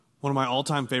One of my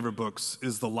all-time favorite books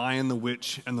is The Lion, the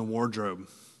Witch, and the Wardrobe.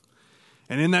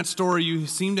 And in that story, you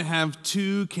seem to have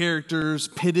two characters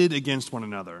pitted against one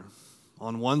another.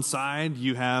 On one side,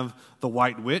 you have the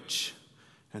White Witch,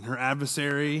 and her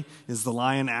adversary is the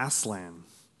lion Aslan.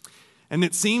 And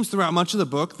it seems throughout much of the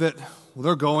book that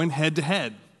they're going head to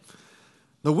head.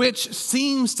 The witch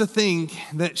seems to think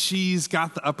that she's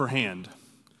got the upper hand.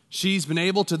 She's been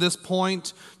able to this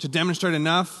point to demonstrate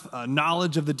enough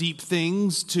knowledge of the deep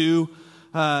things to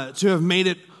have made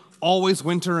it always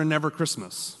winter and never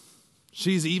Christmas.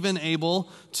 She's even able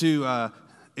to,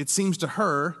 it seems to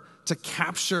her, to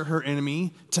capture her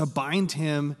enemy, to bind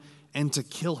him, and to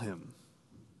kill him.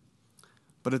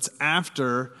 But it's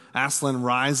after Aslan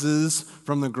rises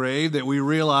from the grave that we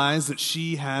realize that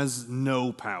she has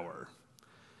no power.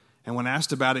 And when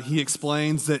asked about it, he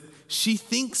explains that she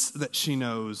thinks that she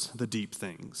knows the deep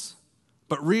things.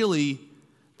 But really,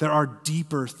 there are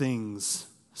deeper things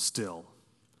still.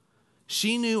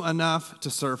 She knew enough to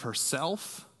serve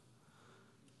herself,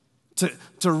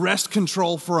 to wrest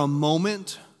control for a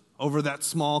moment over that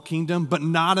small kingdom, but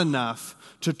not enough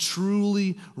to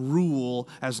truly rule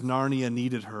as Narnia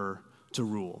needed her to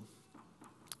rule.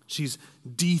 She's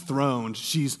dethroned,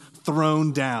 she's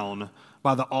thrown down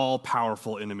by the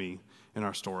all-powerful enemy in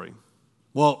our story.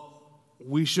 Well,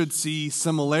 we should see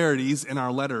similarities in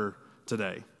our letter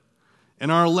today. In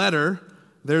our letter,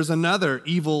 there's another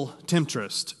evil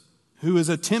temptress who is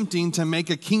attempting to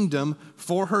make a kingdom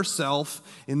for herself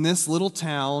in this little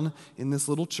town, in this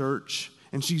little church,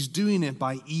 and she's doing it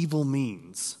by evil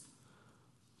means.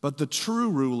 But the true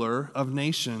ruler of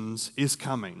nations is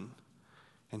coming,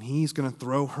 and he's going to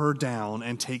throw her down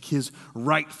and take his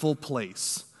rightful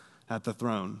place at the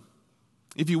throne.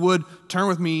 If you would, turn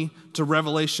with me to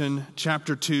Revelation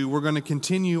chapter 2. We're going to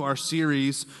continue our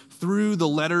series through the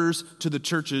letters to the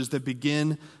churches that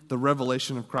begin the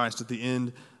revelation of Christ at the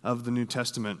end of the New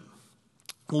Testament.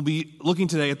 We'll be looking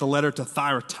today at the letter to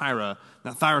Thyatira.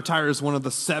 Now, Thyatira is one of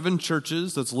the 7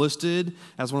 churches that's listed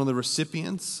as one of the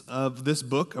recipients of this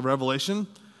book of Revelation.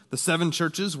 The 7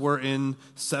 churches were in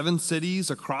 7 cities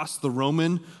across the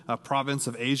Roman province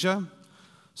of Asia.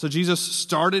 So Jesus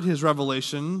started his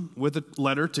revelation with a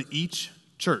letter to each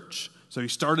church. So he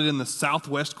started in the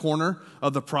southwest corner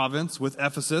of the province with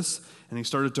Ephesus, and he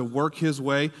started to work his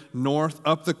way north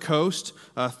up the coast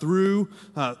through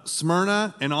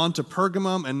Smyrna and on to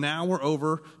Pergamum, and now we're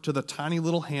over to the tiny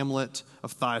little hamlet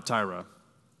of Thyatira.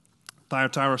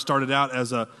 Thyatira started out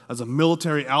as a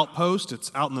military outpost.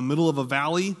 It's out in the middle of a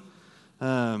valley.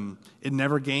 It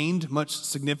never gained much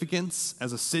significance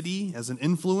as a city, as an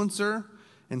influencer.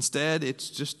 Instead, it's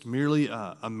just merely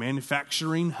a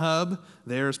manufacturing hub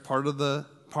there as part of the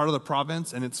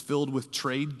province, and it's filled with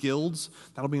trade guilds.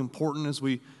 That'll be important as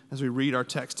we read our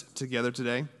text together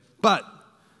today. But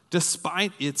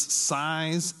despite its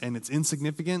size and its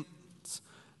insignificance,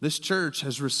 this church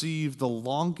has received the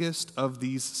longest of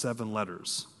these 7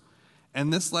 letters.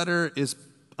 And this letter is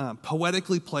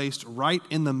poetically placed right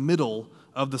in the middle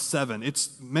of the 7.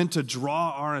 It's meant to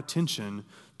draw our attention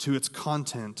to its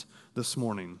content this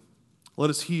morning. Let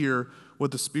us hear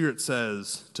what the Spirit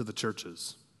says to the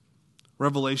churches.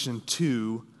 Revelation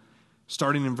 2,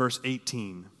 starting in verse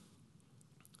 18.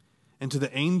 And to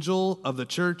the angel of the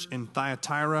church in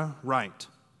Thyatira write,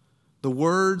 the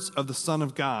words of the Son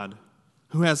of God,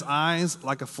 who has eyes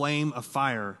like a flame of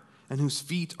fire, and whose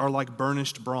feet are like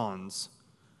burnished bronze.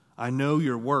 I know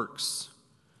your works,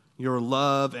 your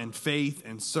love and faith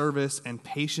and service and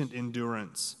patient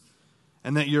endurance,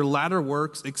 and that your latter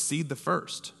works exceed the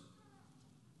first.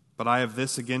 But I have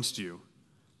this against you,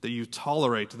 that you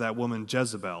tolerate that woman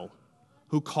Jezebel,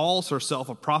 who calls herself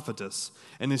a prophetess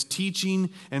and is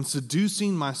teaching and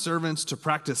seducing my servants to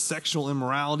practice sexual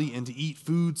immorality and to eat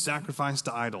food sacrificed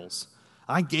to idols.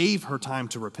 I gave her time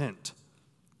to repent,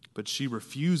 but she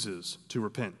refuses to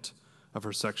repent of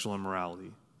her sexual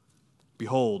immorality.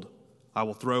 Behold, I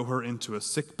will throw her into a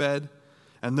sickbed,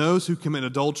 and those who commit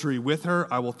adultery with her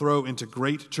I will throw into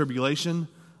great tribulation,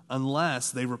 unless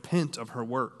they repent of her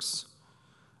works.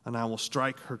 And I will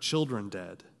strike her children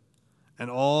dead.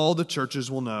 And all the churches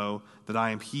will know that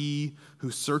I am he who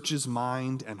searches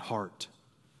mind and heart.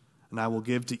 And I will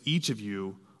give to each of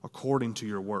you according to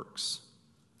your works.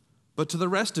 But to the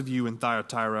rest of you in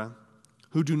Thyatira,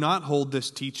 who do not hold this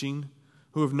teaching,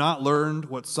 who have not learned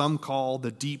what some call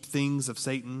the deep things of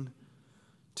Satan,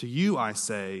 to you I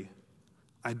say,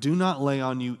 I do not lay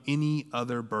on you any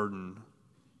other burden.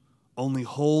 Only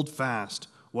hold fast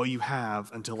what you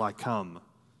have until I come.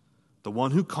 The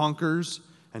one who conquers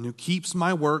and who keeps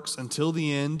my works until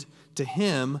the end, to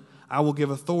him I will give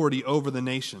authority over the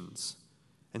nations.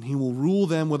 and he will rule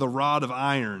them with a rod of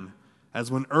iron, as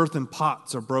when earthen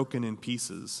pots are broken in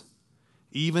pieces,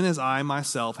 even as I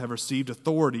myself have received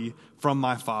authority from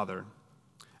my Father.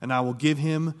 And I will give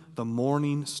him the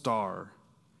morning star.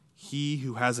 He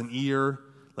who has an ear,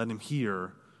 let him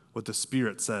hear what the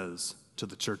Spirit says to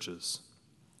the churches."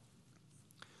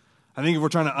 I think if we're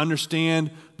trying to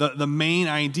understand the main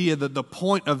idea, the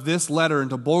point of this letter, and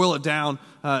to boil it down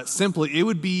simply, it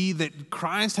would be that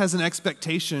Christ has an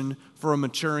expectation for a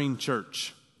maturing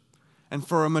church. And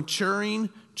for a maturing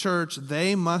church,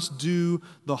 they must do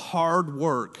the hard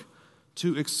work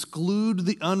to exclude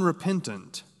the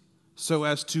unrepentant so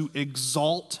as to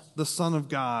exalt the Son of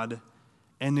God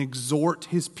and exhort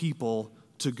his people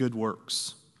to good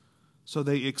works. So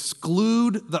they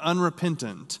exclude the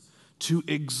unrepentant to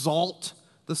exalt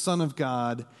the Son of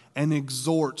God and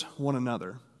exhort one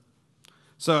another.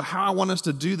 So how I want us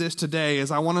to do this today is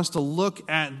I want us to look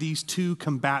at these two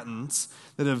combatants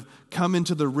that have come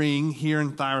into the ring here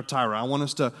in Thyatira. I want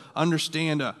us to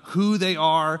understand who they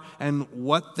are and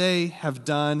what they have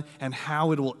done and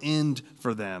how it will end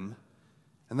for them.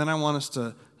 And then I want us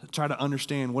to try to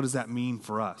understand what does that mean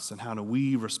for us and how do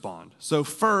we respond. So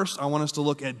first, I want us to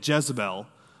look at Jezebel,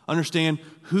 understand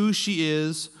who she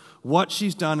is, what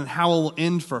she's done, and how it will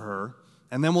end for her.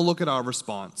 And then we'll look at our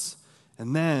response.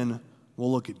 And then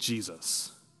we'll look at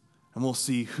Jesus. And we'll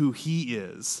see who he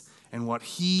is and what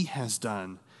he has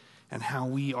done and how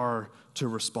we are to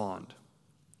respond.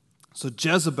 So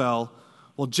Jezebel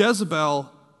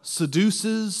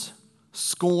seduces,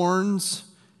 scorns,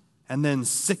 and then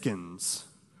sickens.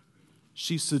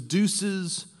 She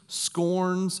seduces,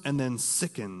 scorns, and then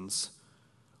sickens,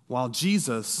 while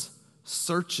Jesus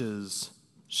searches,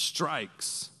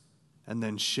 strikes, and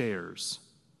then shares.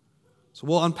 So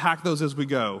we'll unpack those as we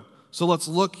go. So let's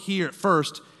look here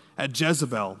first at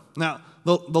Jezebel. Now,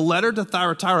 the letter to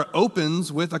Thyatira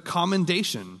opens with a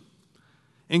commendation.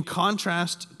 In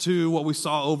contrast to what we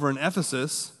saw over in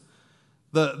Ephesus,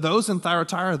 those in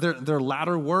Thyatira, their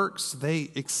latter works,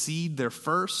 they exceed their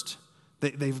first.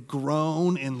 They've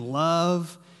grown in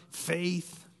love,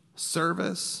 faith,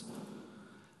 service.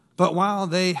 But while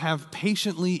they have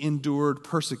patiently endured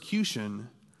persecution,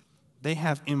 they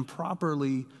have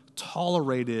improperly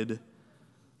tolerated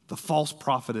the false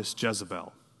prophetess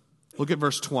Jezebel. Look at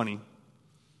verse 20.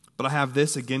 "But I have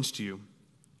this against you,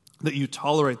 that you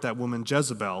tolerate that woman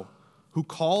Jezebel, who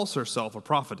calls herself a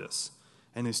prophetess,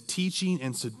 and is teaching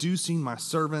and seducing my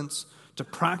servants to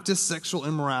practice sexual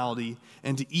immorality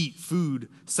and to eat food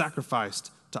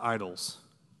sacrificed to idols."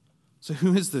 So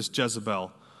who is this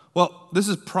Jezebel? Well, this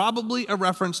is probably a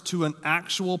reference to an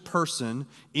actual person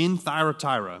in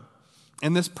Thyatira.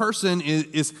 And this person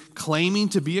is claiming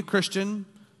to be a Christian.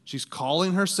 She's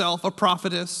calling herself a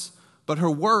prophetess, but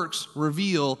her works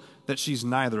reveal that she's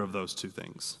neither of those two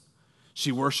things.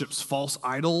 She worships false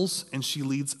idols, and she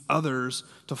leads others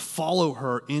to follow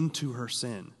her into her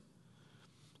sin.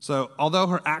 So although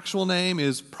her actual name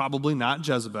is probably not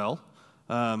Jezebel,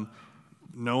 no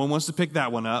one wants to pick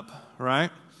that one up,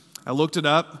 right? I looked it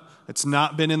up. It's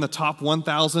not been in the top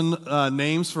 1,000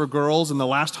 names for girls in the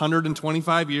last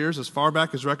 125 years, as far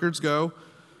back as records go.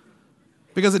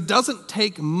 Because it doesn't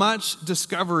take much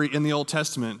discovery in the Old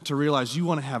Testament to realize you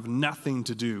want to have nothing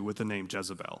to do with the name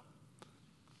Jezebel.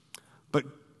 But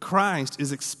Christ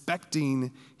is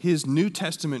expecting his New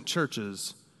Testament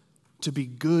churches to be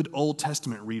good Old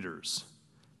Testament readers.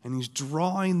 And he's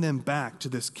drawing them back to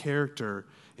this character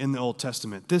in the Old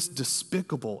Testament, this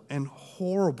despicable and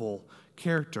horrible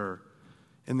character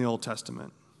in the Old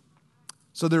Testament.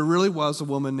 So there really was a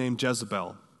woman named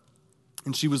Jezebel,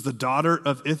 and she was the daughter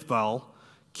of Ithbal,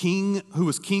 who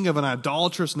was king of an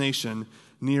idolatrous nation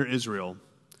near Israel.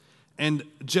 And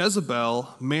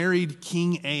Jezebel married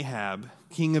King Ahab,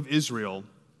 king of Israel.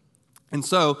 And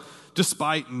so,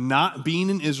 despite not being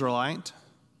an Israelite,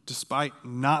 despite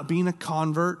not being a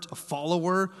convert, a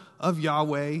follower of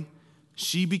Yahweh,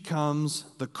 she becomes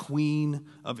the queen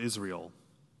of Israel.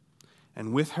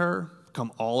 And with her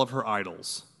come all of her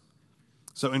idols.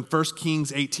 So in 1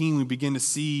 Kings 18, we begin to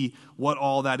see what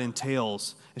all that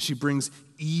entails. And she brings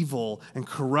evil and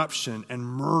corruption and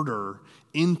murder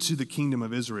into the kingdom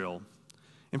of Israel.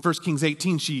 In 1 Kings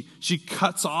 18, she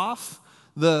cuts off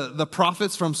the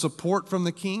prophets from support from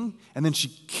the king, and then she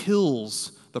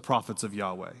kills the prophets of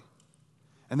Yahweh.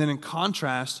 And then in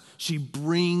contrast, she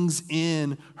brings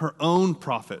in her own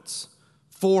prophets,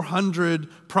 400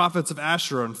 prophets of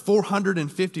Asherah and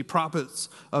 450 prophets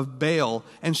of Baal,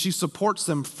 and she supports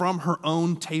them from her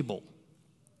own table.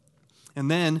 And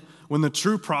then when the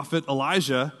true prophet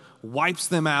Elijah wipes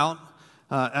them out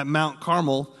at Mount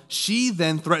Carmel, she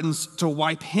then threatens to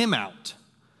wipe him out.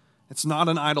 It's not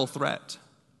an idle threat.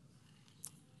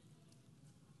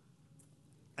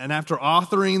 And after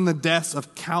authoring the deaths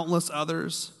of countless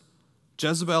others,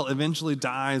 Jezebel eventually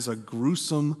dies a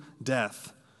gruesome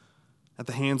death at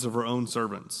the hands of her own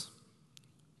servants.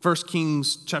 1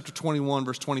 Kings chapter 21,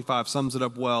 verse 25 sums it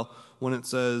up well when it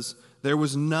says, "There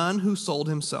was none who sold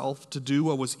himself to do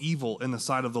what was evil in the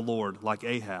sight of the Lord, like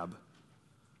Ahab,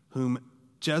 whom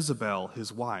Jezebel,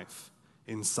 his wife,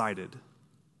 incited."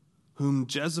 Whom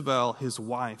Jezebel, his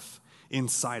wife,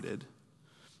 incited.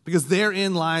 Because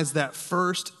therein lies that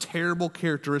first terrible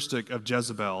characteristic of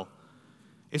Jezebel.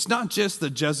 It's not just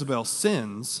that Jezebel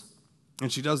sins,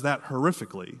 and she does that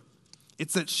horrifically.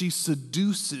 It's that she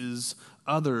seduces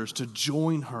others to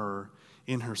join her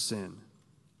in her sin.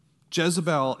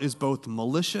 Jezebel is both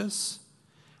malicious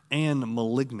and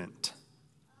malignant.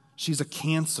 She's a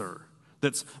cancer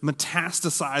that's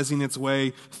metastasizing its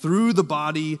way through the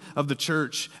body of the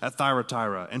church at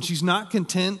Thyatira. And she's not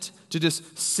content to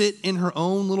just sit in her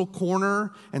own little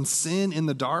corner and sin in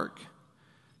the dark.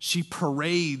 She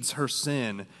parades her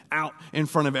sin out in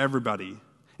front of everybody.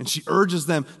 And she urges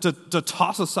them to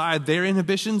toss aside their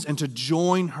inhibitions and to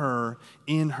join her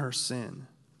in her sin.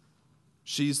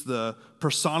 She's the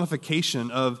personification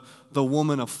of the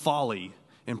woman of folly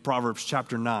in Proverbs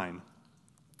chapter 9.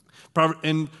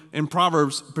 In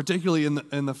Proverbs, particularly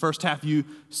in the first half, you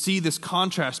see this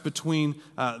contrast between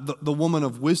the woman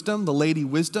of wisdom, the lady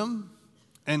wisdom,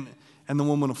 and the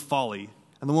woman of folly.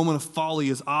 And the woman of folly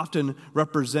is often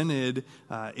represented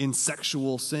in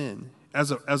sexual sin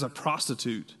as a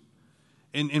prostitute.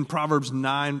 In Proverbs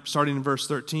 9, starting in verse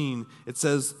 13, it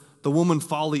says, "The woman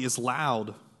folly is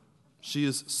loud. She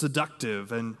is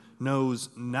seductive and knows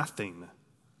nothing.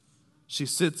 She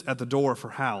sits at the door of her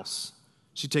house.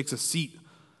 She takes a seat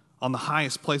on the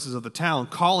highest places of the town,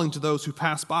 calling to those who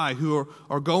pass by, who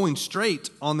are going straight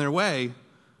on their way.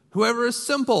 Whoever is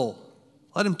simple,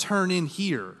 let him turn in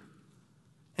here.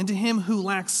 And to him who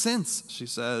lacks sense," she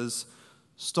says,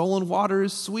 "stolen water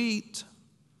is sweet,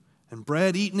 and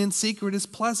bread eaten in secret is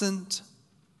pleasant.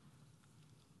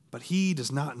 But he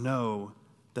does not know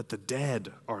that the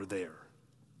dead are there,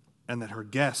 and that her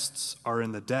guests are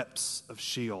in the depths of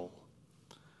Sheol."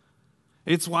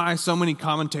 It's why so many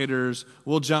commentators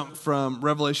will jump from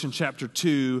Revelation chapter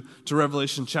 2 to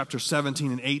Revelation chapter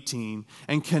 17 and 18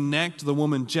 and connect the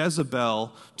woman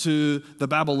Jezebel to the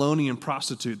Babylonian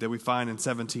prostitute that we find in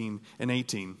 17 and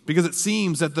 18. Because it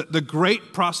seems that the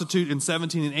great prostitute in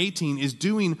 17 and 18 is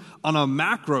doing on a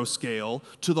macro scale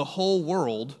to the whole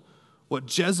world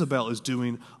what Jezebel is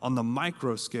doing on the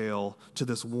micro scale to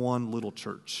this one little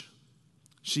church.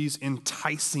 She's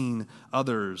enticing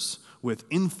others with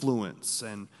influence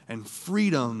and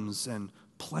freedoms and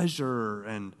pleasure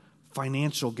and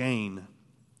financial gain.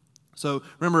 So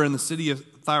remember, in the city of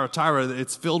Thyatira,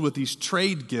 it's filled with these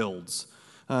trade guilds.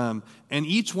 And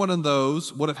each one of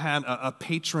those would have had a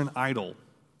patron idol.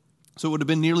 So it would have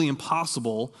been nearly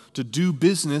impossible to do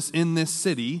business in this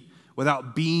city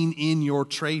without being in your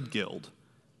trade guild.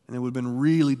 And it would have been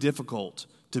really difficult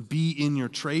to be in your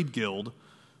trade guild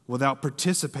without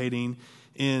participating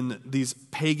in these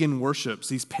pagan worships,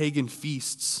 these pagan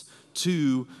feasts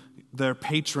to their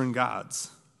patron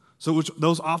gods. So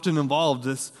those often involved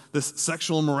this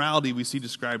sexual immorality we see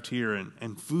described here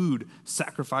and food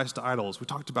sacrificed to idols. We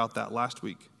talked about that last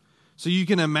week. So you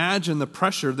can imagine the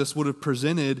pressure this would have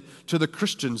presented to the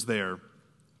Christians there.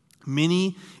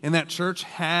 Many in that church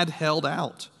had held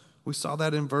out. We saw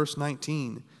that in verse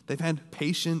 19. They've had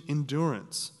patient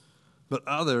endurance. But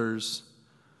others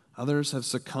have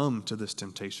succumbed to this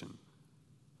temptation.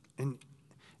 And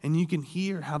you can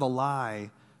hear how the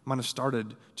lie might have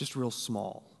started just real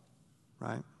small,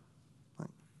 right? Like,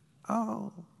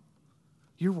 oh,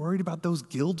 you're worried about those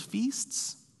guild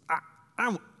feasts?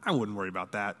 I wouldn't worry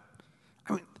about that.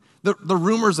 I mean, the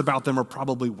rumors about them are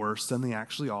probably worse than they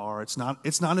actually are. It's not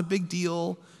a big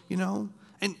deal, you know?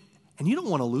 And you don't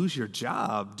want to lose your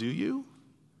job, do you?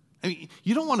 I mean,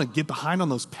 you don't want to get behind on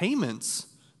those payments,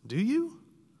 do you?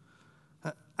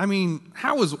 I mean,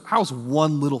 how is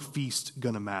one little feast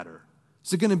going to matter?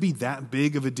 Is it going to be that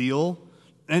big of a deal?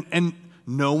 And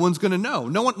no one's going to know.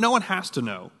 No one has to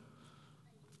know.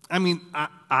 I mean,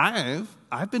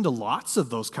 I've been to lots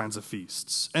of those kinds of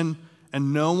feasts, and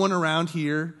no one around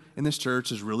here in this church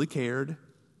has really cared.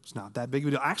 It's not that big of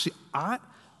a deal. Actually, I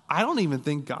don't even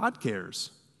think God cares.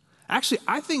 Actually,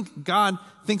 I think God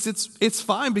thinks it's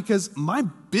fine because my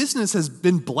business has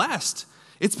been blessed.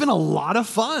 It's been a lot of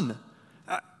fun.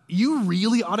 You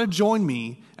really ought to join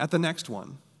me at the next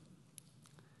one.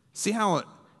 See how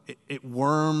it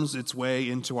worms its way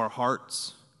into our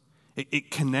hearts?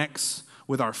 It connects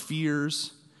with our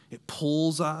fears. It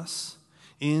pulls us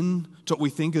into what we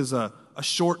think is a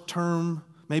short-term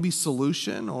maybe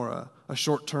solution or a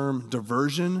short-term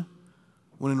diversion,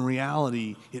 when in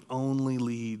reality, it only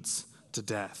leads to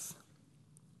death.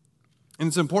 And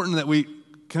it's important that we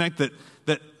connect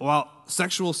that while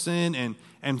sexual sin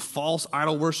and false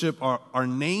idol worship are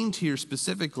named here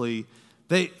specifically,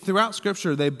 throughout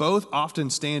Scripture, they both often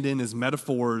stand in as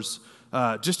metaphors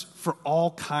just for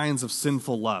all kinds of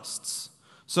sinful lusts.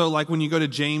 So like when you go to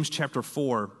James chapter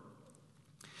 4,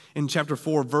 in chapter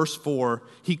 4, verse 4,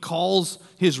 he calls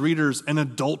his readers an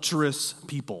adulterous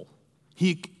people.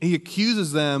 He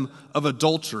accuses them of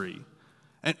adultery.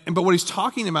 But what he's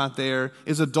talking about there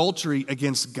is adultery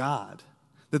against God,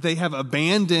 that they have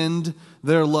abandoned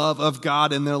their love of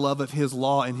God and their love of his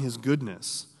law and his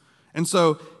goodness. And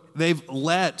so they've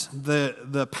let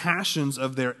the passions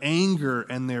of their anger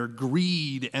and their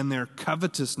greed and their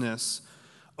covetousness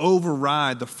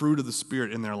override the fruit of the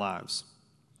Spirit in their lives.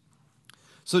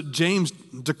 So James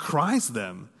decries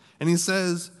them, and he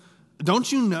says,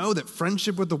 "Don't you know that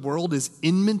friendship with the world is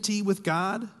enmity with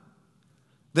God?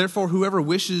 Therefore, whoever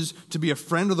wishes to be a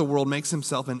friend of the world makes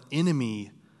himself an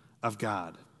enemy of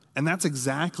God." And that's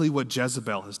exactly what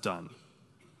Jezebel has done.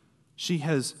 She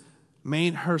has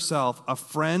made herself a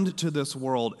friend to this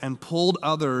world and pulled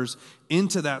others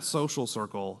into that social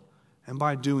circle. And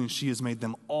by doing, she has made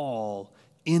them all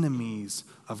enemies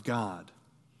of God.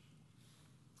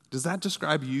 Does that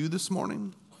describe you this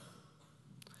morning?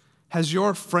 Has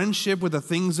your friendship with the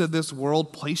things of this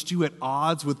world placed you at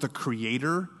odds with the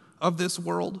Creator of this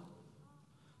world?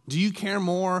 Do you care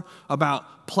more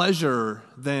about pleasure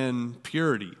than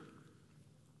purity?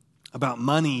 About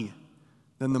money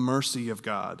than the mercy of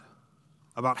God?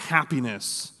 About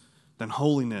happiness than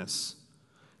holiness?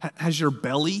 Has your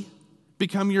belly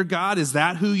become your God? Is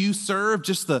that who you serve?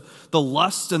 Just the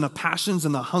lusts and the passions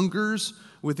and the hungers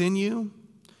within you?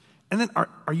 And then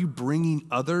are you bringing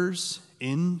others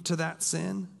into that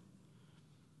sin?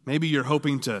 Maybe you're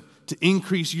hoping to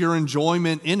increase your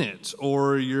enjoyment in it,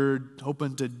 or you're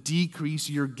hoping to decrease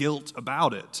your guilt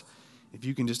about it, if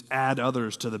you can just add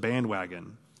others to the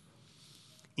bandwagon.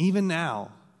 Even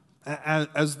now,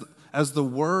 as the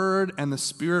Word and the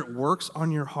Spirit works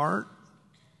on your heart,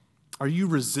 are you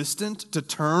resistant to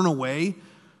turn away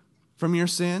from your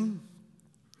sin?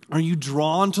 Are you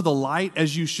drawn to the light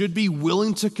as you should be,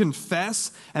 willing to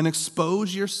confess and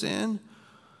expose your sin?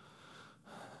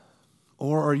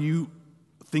 Or are you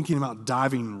thinking about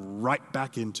diving right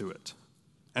back into it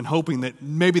and hoping that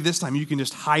maybe this time you can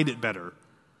just hide it better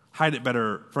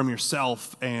from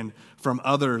yourself and from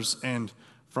others and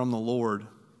from the Lord?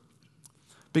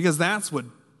 Because that's what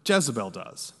Jezebel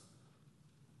does.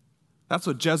 That's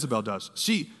what Jezebel does.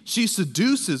 She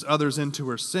seduces others into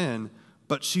her sin,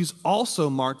 but she's also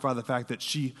marked by the fact that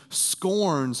she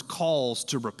scorns calls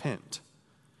to repent.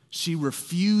 She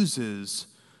refuses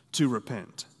to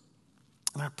repent.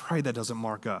 And I pray that doesn't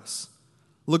mark us.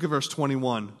 Look at verse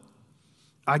 21.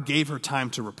 I gave her time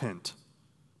to repent,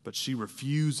 but she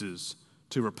refuses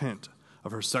to repent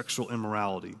of her sexual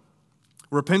immorality.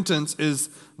 Repentance is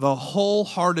the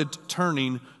wholehearted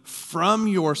turning from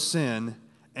your sin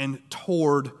and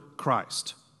toward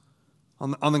Christ.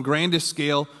 On the grandest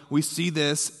scale, we see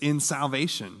this in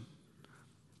salvation.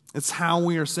 It's how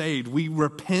we are saved. We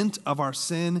repent of our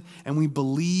sin and we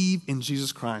believe in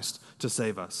Jesus Christ to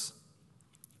save us.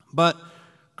 But,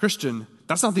 Christian,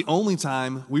 that's not the only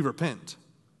time we repent.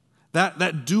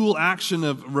 That dual action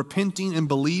of repenting and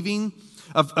believing,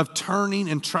 of turning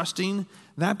and trusting,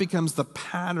 that becomes the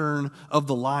pattern of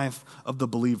the life of the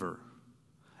believer.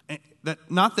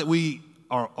 Not that we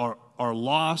are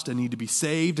lost and need to be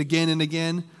saved again and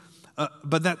again,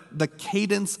 but that the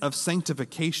cadence of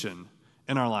sanctification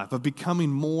in our life, of becoming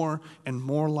more and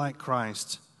more like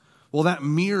Christ, well, that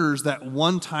mirrors that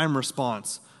one-time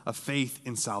response of faith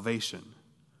in salvation.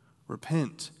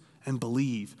 Repent and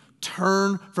believe.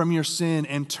 Turn from your sin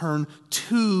and turn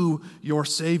to your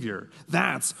Savior.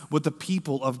 That's what the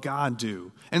people of God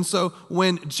do. And so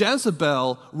when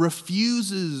Jezebel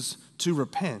refuses to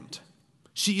repent,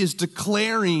 she is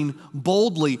declaring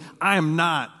boldly, I am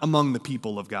not among the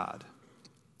people of God.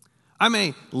 I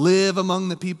may live among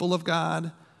the people of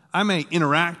God. I may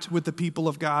interact with the people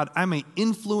of God. I may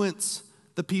influence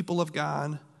the people of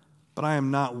God, but I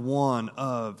am not one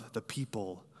of the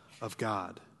people of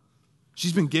God.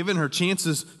 She's been given her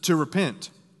chances to repent,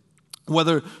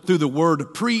 whether through the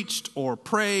word preached or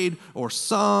prayed or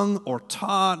sung or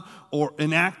taught or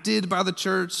enacted by the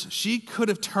church. She could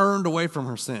have turned away from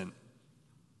her sin.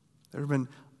 There have been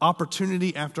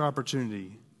opportunity after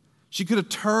opportunity. She could have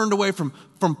turned away from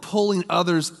pulling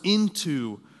others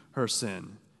into her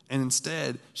sin, And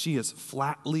instead, she has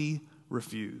flatly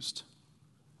refused.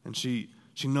 And she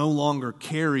no longer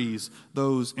carries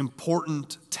those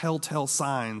important telltale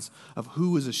signs of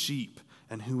who is a sheep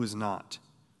and who is not.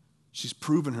 She's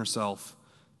proven herself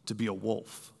to be a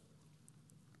wolf.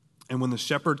 And when the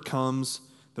shepherd comes,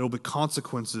 there will be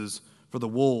consequences for the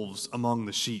wolves among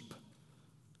the sheep.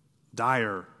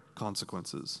 Dire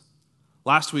consequences.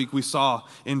 Last week we saw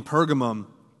in Pergamum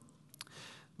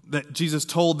that Jesus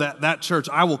told that church,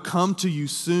 I will come to you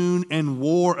soon and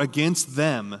war against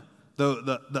them,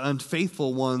 the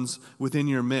unfaithful ones within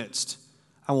your midst.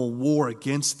 I will war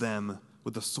against them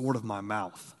with the sword of my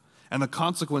mouth. And the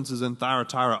consequences in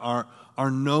Thyatira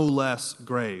are no less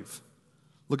grave.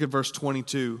 Look at verse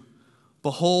 22.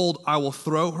 Behold, I will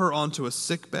throw her onto a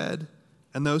sickbed,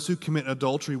 and those who commit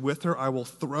adultery with her I will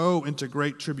throw into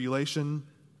great tribulation,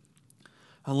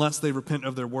 unless they repent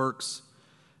of their works,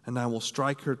 and I will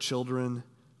strike her children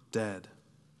dead.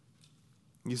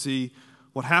 You see,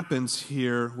 what happens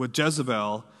here with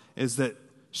Jezebel is that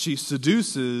she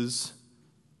seduces,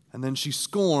 and then she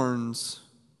scorns,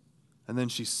 and then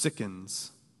she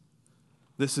sickens.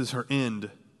 This is her end.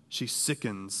 She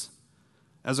sickens.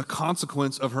 As a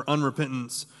consequence of her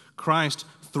unrepentance, Christ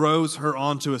throws her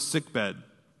onto a sickbed.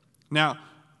 Now,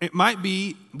 it might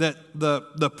be that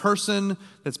the person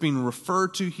that's being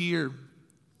referred to here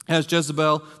as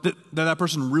Jezebel, that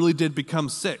person really did become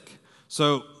sick.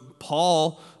 So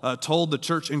Paul told the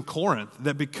church in Corinth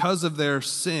that because of their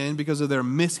sin, because of their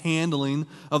mishandling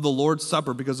of the Lord's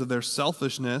Supper, because of their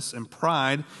selfishness and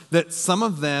pride, that some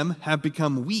of them have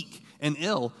become weak and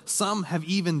ill. Some have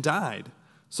even died.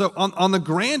 So on the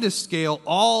grandest scale,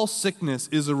 all sickness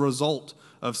is a result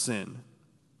of sin.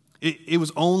 It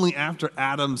was only after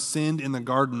Adam sinned in the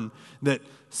garden that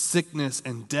sickness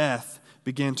and death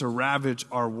began to ravage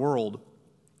our world.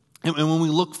 And when we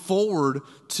look forward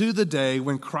to the day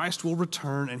when Christ will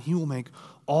return and he will make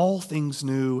all things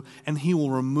new, and he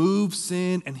will remove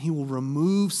sin, and he will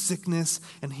remove sickness,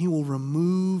 and he will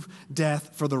remove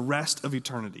death for the rest of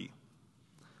eternity.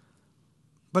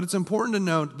 But it's important to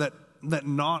note that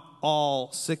not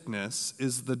all sickness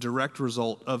is the direct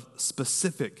result of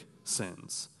specific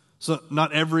sins. So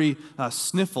not every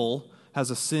sniffle has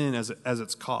a sin as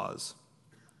its cause.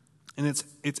 And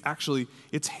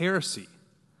it's heresy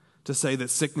to say that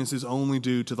sickness is only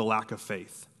due to the lack of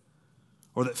faith,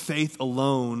 or that faith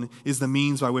alone is the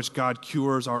means by which God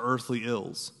cures our earthly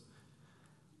ills.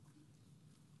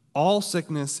 All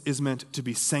sickness is meant to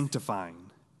be sanctifying.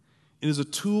 It is a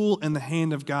tool in the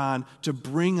hand of God to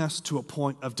bring us to a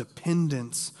point of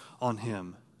dependence on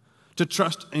him, to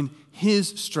trust in his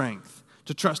strength,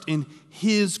 to trust in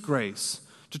his grace,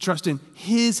 to trust in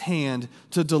his hand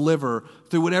to deliver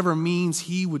through whatever means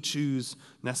he would choose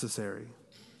necessary.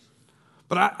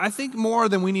 But I think more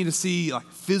than we need to see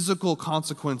like physical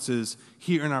consequences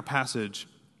here in our passage,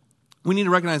 we need to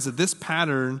recognize that this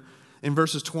pattern in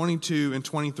verses 22 and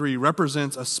 23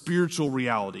 represents a spiritual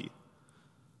reality.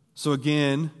 So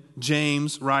again,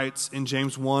 James writes in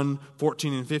James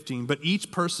 1:14 and 15, but each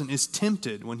person is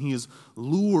tempted when he is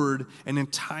lured and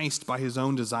enticed by his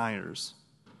own desires.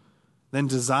 Then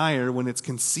desire, when it's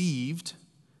conceived,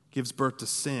 gives birth to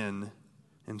sin,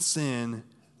 and sin,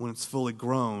 when it's fully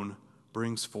grown,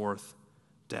 brings forth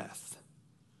death.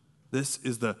 This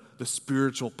is the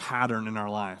spiritual pattern in our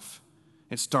life.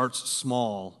 It starts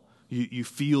small. You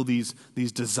feel these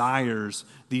desires,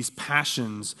 these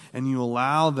passions, and you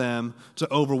allow them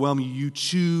to overwhelm you. You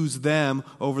choose them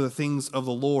over the things of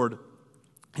the Lord.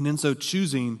 And in so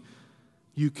choosing,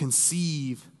 you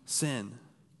conceive sin.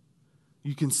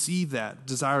 You conceive that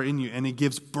desire in you, and it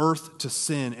gives birth to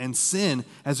sin. And sin,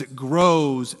 as it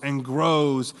grows and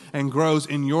grows and grows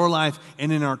in your life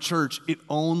and in our church, it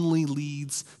only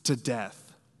leads to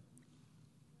death.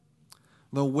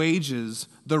 The wages,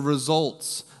 the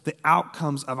results, the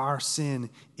outcomes of our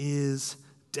sin is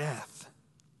death.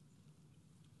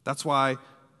 That's why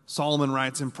Solomon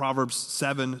writes in Proverbs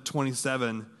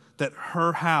 7:27 that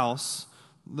her house,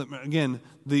 again,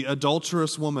 the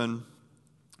adulterous woman,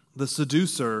 the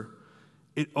seducer,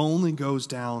 it only goes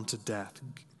down to death.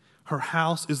 Her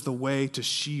house is the way to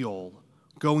Sheol,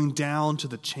 going down to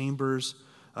the chambers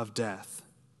of death.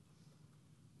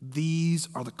 These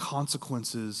are the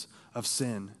consequences of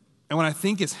sin. And what I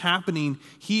think is happening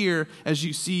here, as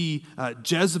you see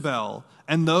Jezebel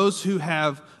and those who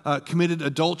have committed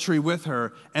adultery with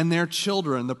her and their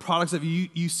children, the products of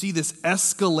you see this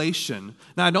escalation.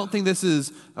 Now, I don't think this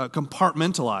is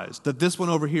compartmentalized, that this one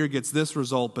over here gets this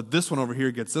result, but this one over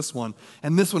here gets this one,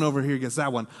 and this one over here gets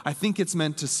that one. I think it's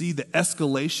meant to see the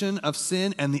escalation of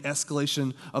sin and the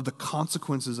escalation of the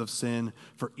consequences of sin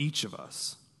for each of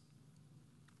us.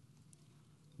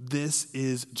 This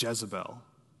is Jezebel.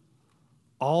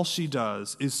 All she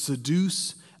does is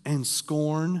seduce and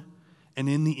scorn, and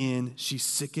in the end, she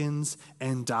sickens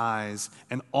and dies,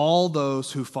 and all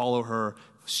those who follow her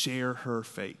share her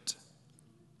fate.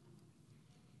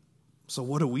 So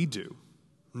what do we do?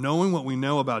 Knowing what we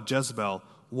know about Jezebel,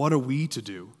 what are we to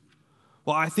do?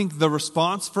 Well, I think the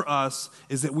response for us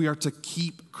is that we are to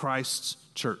keep Christ's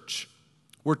church.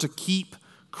 We're to keep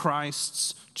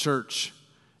Christ's church.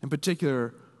 In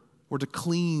particular, we're to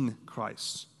clean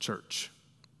Christ's church.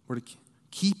 We're to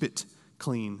keep it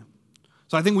clean.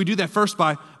 So I think we do that first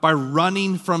by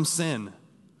running from sin.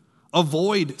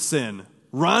 Avoid sin.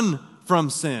 Run from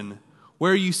sin.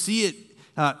 Where you see it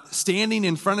standing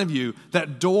in front of you,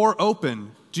 that door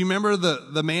open. Do you remember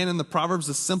the man in the Proverbs,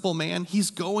 the simple man? He's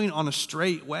going on a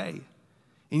straight way.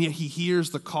 And yet he hears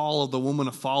the call of the woman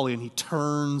of folly and he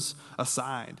turns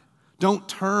aside. Don't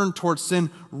turn towards sin.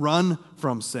 Run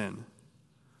from sin.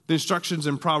 The instructions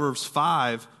in Proverbs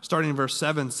 5, starting in verse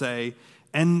 7, say,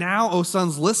 "And now, O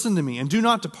sons, listen to me, and do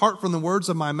not depart from the words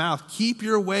of my mouth. Keep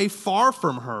your way far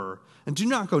from her, and do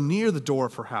not go near the door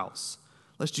of her house,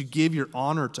 lest you give your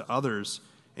honor to others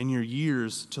and your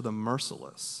years to the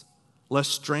merciless.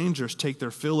 Lest strangers take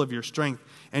their fill of your strength,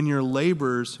 and your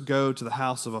labors go to the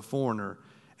house of a foreigner.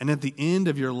 And at the end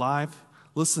of your life,"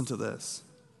 listen to this,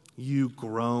 "you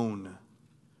groan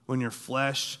when your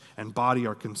flesh and body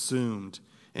are consumed.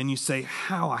 And you say,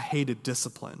 how I hated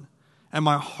discipline, and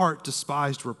my heart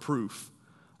despised reproof.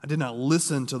 I did not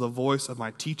listen to the voice of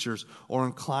my teachers or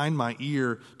incline my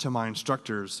ear to my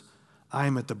instructors. I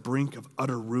am at the brink of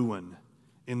utter ruin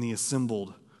in the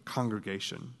assembled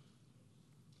congregation."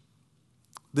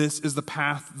 This is the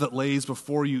path that lays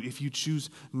before you if you choose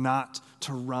not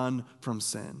to run from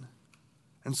sin.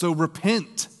 And so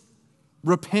repent.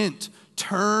 Repent.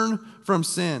 Turn from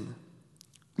sin.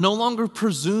 No longer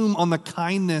presume on the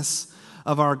kindness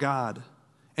of our God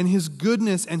and his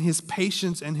goodness and his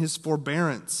patience and his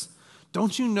forbearance.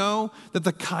 Don't you know that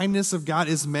the kindness of God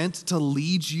is meant to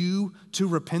lead you to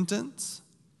repentance?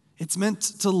 It's meant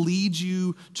to lead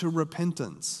you to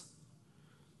repentance.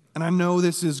 And I know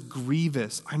this is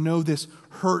grievous. I know this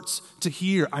hurts to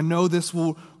hear. I know this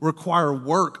will require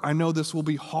work. I know this will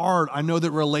be hard. I know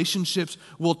that relationships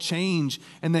will change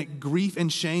and that grief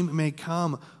and shame may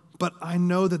come. But I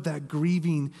know that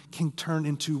grieving can turn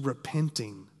into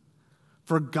repenting.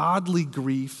 For godly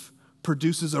grief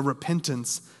produces a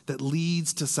repentance that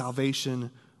leads to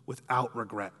salvation without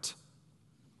regret,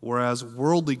 whereas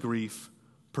worldly grief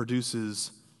produces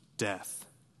death.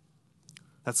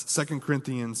 That's 2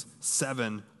 Corinthians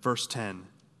 7, verse 10.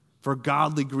 For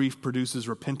godly grief produces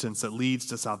repentance that leads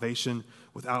to salvation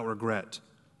without regret,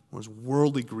 whereas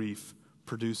worldly grief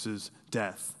produces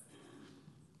death.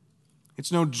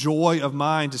 It's no joy of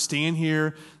mine to stand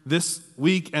here this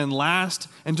week and last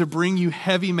and to bring you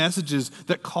heavy messages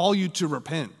that call you to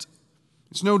repent.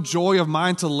 It's no joy of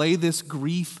mine to lay this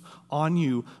grief on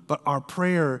you, but our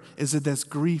prayer is that this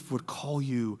grief would call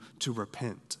you to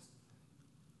repent.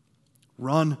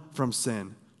 Run from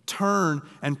sin. Turn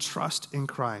and trust in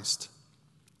Christ.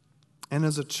 And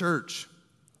as a church,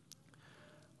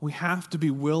 we have to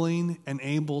be willing and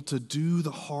able to do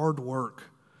the hard work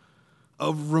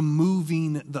of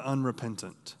removing the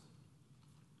unrepentant,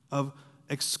 of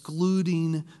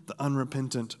excluding the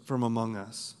unrepentant from among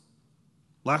us.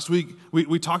 Last week,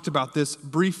 we talked about this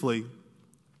briefly,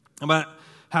 about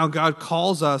how God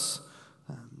calls us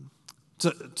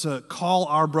to call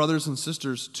our brothers and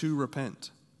sisters to repent.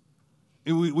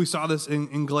 We saw this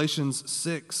in Galatians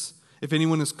 6. If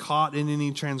anyone is caught in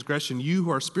any transgression, you who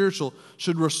are spiritual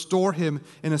should restore him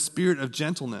in a spirit of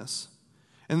gentleness.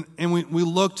 And we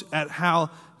looked at how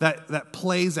that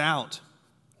plays out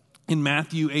in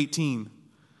Matthew 18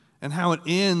 and how it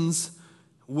ends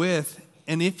with,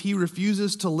 and if he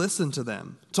refuses to listen to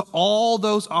them, to all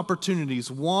those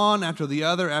opportunities, one after the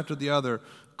other,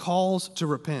 calls to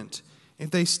repent.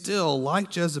 If they still,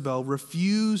 like Jezebel,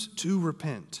 refuse to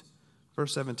repent.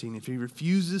 Verse 17, if he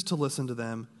refuses to listen to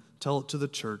them, tell it to the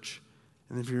church.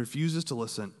 And if he refuses to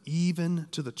listen, even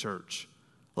to the church,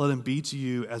 let him be to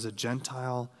you as a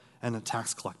Gentile and a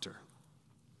tax collector.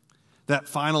 That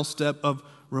final step of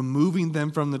removing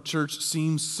them from the church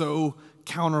seems so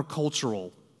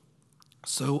countercultural,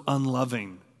 so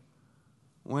unloving,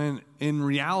 when in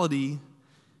reality,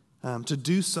 to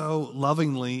do so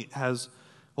lovingly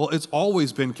it's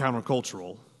always been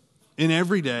countercultural in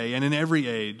every day and in every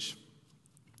age.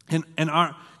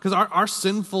 Because our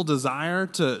sinful desire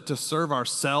to serve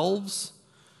ourselves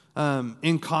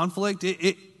in conflict,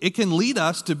 it can lead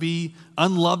us to be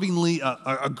unlovingly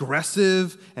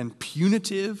aggressive and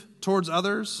punitive towards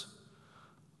others.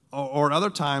 Or at other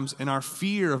times, in our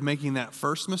fear of making that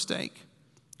first mistake,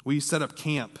 we set up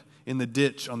camp in the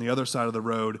ditch on the other side of the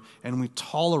road, and we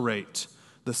tolerate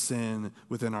the sin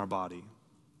within our body.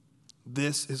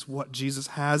 This is what Jesus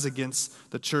has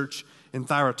against the church in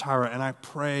Thyatira, and I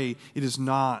pray it is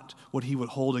not what he would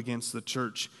hold against the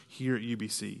church here at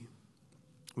UBC.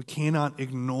 We cannot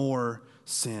ignore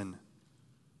sin.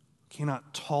 We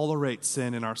cannot tolerate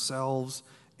sin in ourselves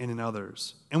and in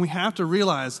others. And we have to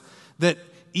realize that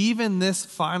even this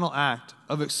final act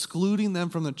of excluding them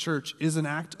from the church is an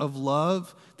act of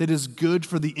love that is good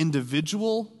for the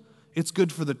individual, it's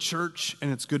good for the church,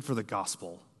 and it's good for the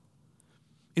gospel.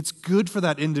 It's good for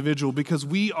that individual because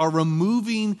we're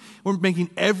making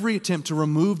every attempt to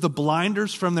remove the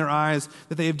blinders from their eyes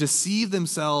that they have deceived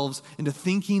themselves into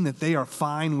thinking that they are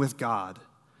fine with God.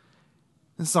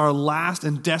 This is our last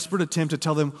and desperate attempt to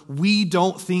tell them, we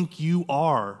don't think you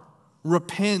are.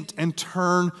 Repent and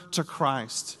turn to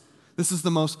Christ. This is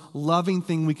the most loving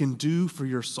thing we can do for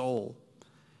your soul.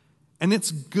 And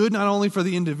it's good not only for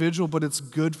the individual, but it's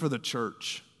good for the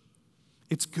church.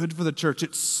 It's good for the church.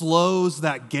 It slows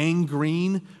that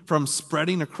gangrene from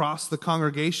spreading across the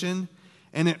congregation,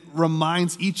 and it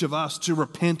reminds each of us to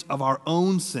repent of our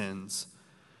own sins.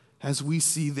 As we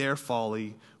see their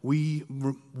folly, we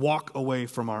walk away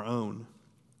from our own.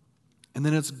 And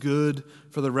then it's good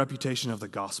for the reputation of the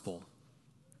gospel.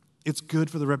 It's good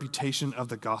for the reputation of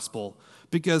the gospel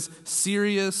because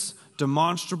serious,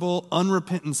 demonstrable,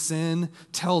 unrepentant sin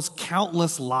tells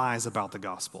countless lies about the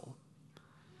gospel.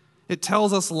 It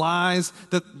tells us lies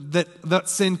that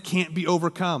sin can't be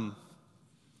overcome,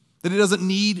 that it doesn't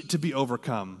need to be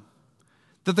overcome,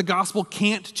 that the gospel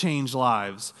can't change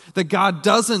lives, that God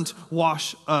doesn't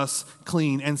wash us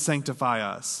clean and sanctify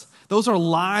us. Those are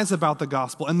lies about the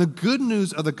gospel. And the good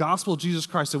news of the gospel of Jesus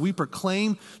Christ that we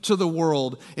proclaim to the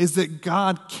world is that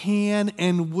God can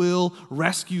and will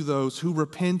rescue those who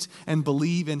repent and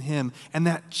believe in him. And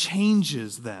that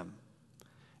changes them.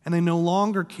 And they no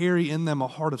longer carry in them a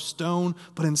heart of stone,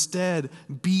 but instead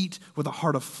beat with a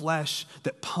heart of flesh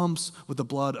that pumps with the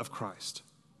blood of Christ.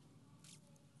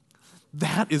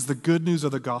 That is the good news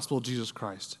of the gospel of Jesus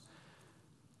Christ.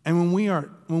 And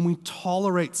when we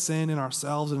tolerate sin in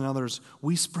ourselves and in others,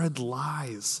 we spread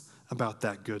lies about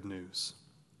that good news.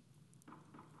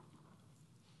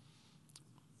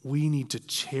 We need to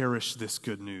cherish this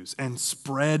good news and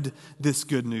spread this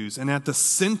good news. And at the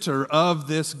center of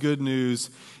this good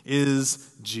news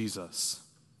is Jesus.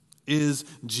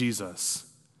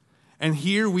 And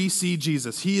here we see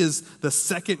Jesus. He is the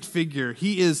second figure.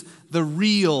 He is the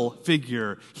real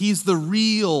figure. He's the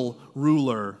real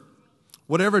ruler.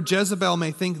 Whatever Jezebel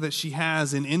may think that she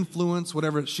has in influence,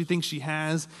 whatever she thinks she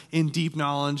has in deep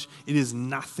knowledge, it is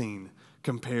nothing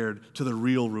compared to the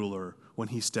real ruler when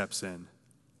he steps in.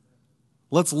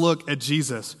 Let's look at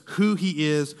Jesus, who he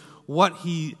is, what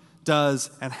he does,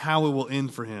 and how it will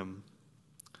end for him.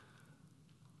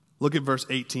 Look at verse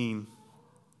 18.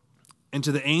 And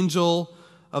to the angel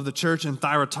of the church in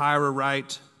Thyatira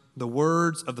write, the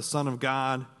words of the Son of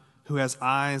God, who has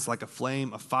eyes like a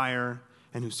flame of fire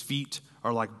and whose feet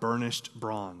are like burnished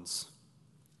bronze.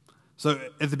 So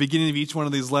at the beginning of each one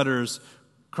of these letters,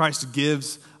 Christ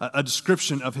gives a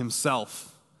description of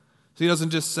himself. So he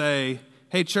doesn't just say,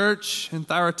 hey, church in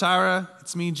Thyatira,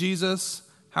 it's me, Jesus.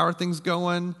 How are things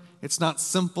going? It's not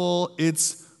simple.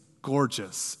 It's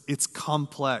gorgeous. It's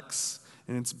complex.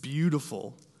 And it's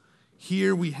beautiful.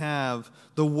 Here we have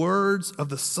the words of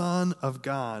the Son of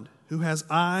God, who has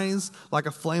eyes like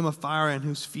a flame of fire and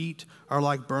whose feet are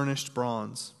like burnished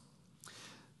bronze.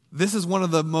 This is one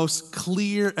of the most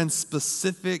clear and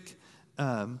specific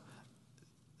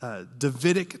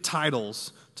Davidic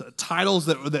titles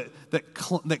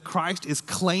that Christ is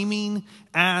claiming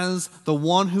as the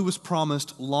one who was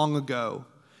promised long ago.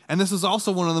 And this is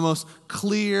also one of the most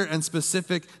clear and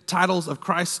specific titles of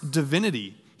Christ's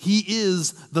divinity. He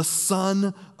is the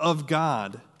Son of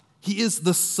God. He is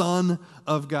the Son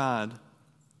of God.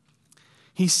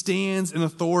 He stands in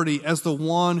authority as the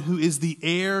one who is the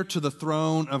heir to the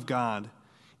throne of God.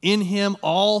 In him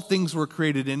all things were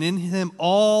created, and in him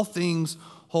all things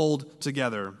hold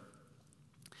together. And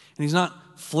he's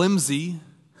not flimsy.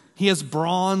 He has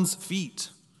bronze feet,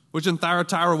 which in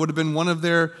Thyatira would have been one of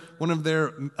their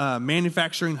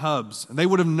manufacturing hubs. And they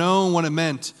would have known what it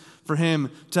meant for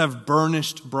him to have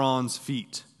burnished bronze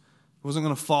feet. It wasn't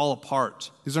going to fall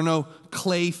apart. These are no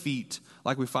clay feet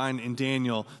like we find in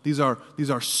Daniel. These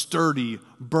are sturdy,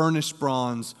 burnished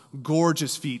bronze,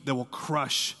 gorgeous feet that will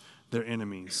crush their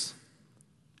enemies.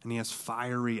 And he has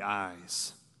fiery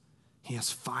eyes. He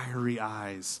has fiery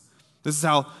eyes. This is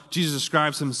how Jesus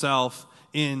describes himself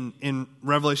in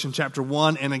Revelation chapter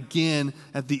 1 and again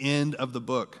at the end of the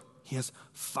book. He has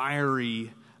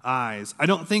fiery eyes. I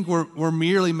don't think we're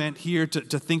merely meant here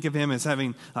to think of him as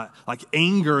having like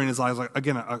anger in his eyes, like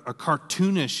again, a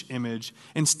cartoonish image.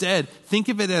 Instead, think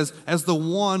of it as the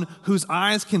one whose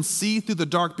eyes can see through the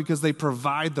dark because they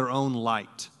provide their own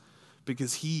light,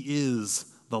 because he is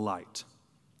the light.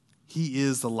 He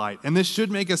is the light. And this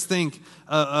should make us think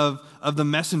of the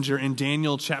messenger in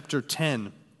Daniel chapter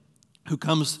 10 who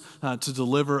comes to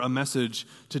deliver a message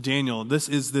to Daniel. This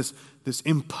is this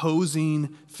imposing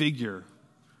figure.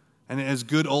 And as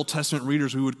good Old Testament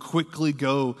readers, we would quickly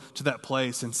go to that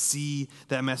place and see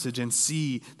that message and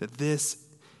see that this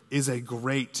is a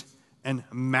great and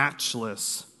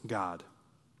matchless God.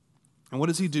 And what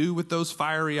does he do with those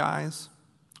fiery eyes?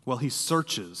 Well, he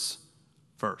searches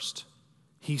first.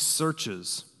 He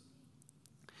searches.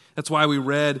 That's why we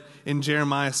read in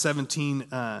Jeremiah 17,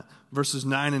 verses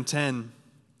 9 and 10,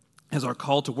 as our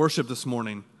call to worship this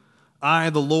morning, I,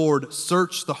 the Lord,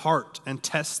 search the heart and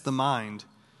test the mind,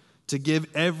 to give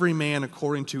every man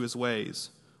according to his ways,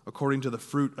 according to the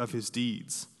fruit of his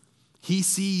deeds. He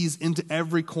sees into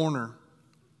every corner.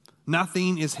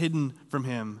 Nothing is hidden from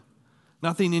him.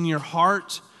 Nothing in your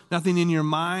heart, nothing in your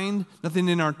mind, nothing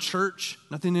in our church,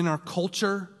 nothing in our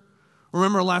culture.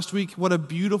 Remember last week what a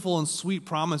beautiful and sweet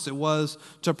promise it was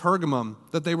to Pergamum,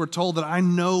 that they were told that I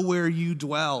know where you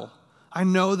dwell. I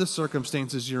know the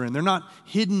circumstances you're in. They're not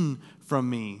hidden from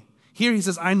me. Here he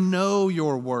says, I know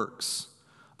your works.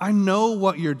 I know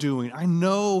what you're doing. I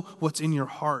know what's in your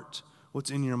heart, what's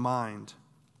in your mind.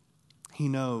 He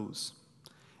knows.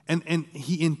 And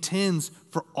he intends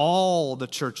for all the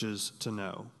churches to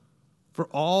know. For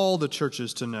all the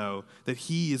churches to know that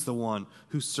he is the one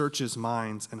who searches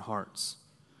minds and hearts.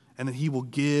 And that he will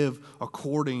give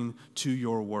according to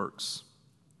your works.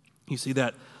 You see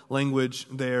that language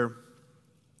there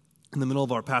in the middle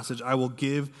of our passage. I will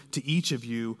give to each of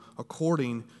you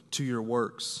according to your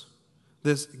works.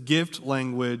 This gift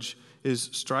language is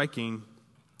striking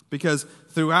because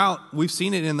throughout, we've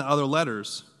seen it in the other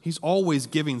letters, he's always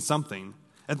giving something.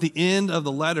 At the end of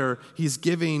the letter, he's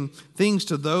giving things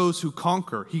to those who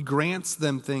conquer. He grants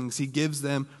them things. He gives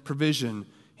them provision.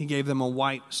 He gave them a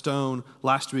white stone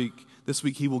last week. This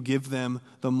week, he will give them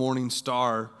the morning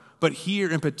star. But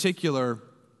here in particular,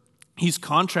 he's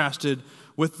contrasted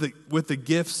with the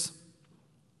gifts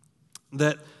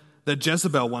that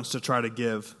Jezebel wants to try to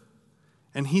give.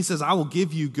 And he says, I will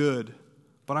give you good,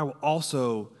 but I will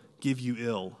also give you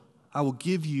ill. I will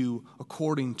give you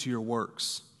according to your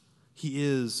works. He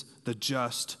is the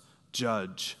just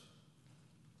judge.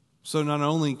 So not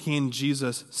only can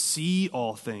Jesus see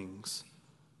all things,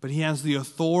 but he has the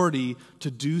authority to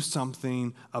do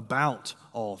something about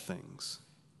all things.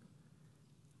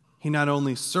 He not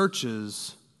only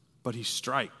searches, but he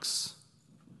strikes.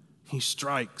 He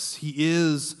strikes. He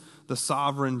is the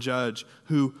sovereign judge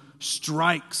who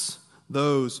strikes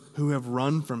those who have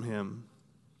run from him.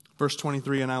 Verse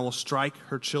 23, and I will strike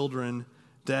her children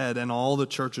dead, and all the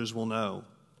churches will know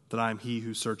that I am he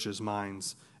who searches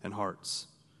minds and hearts,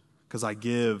 because I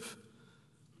give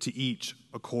to each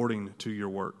according to your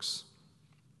works.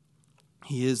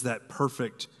 He is that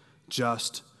perfect,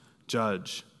 just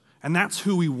judge. And that's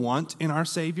who we want in our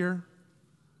Savior.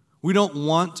 We don't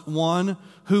want one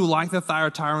who, like the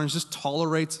Thyatireans, just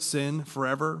tolerates sin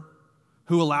forever,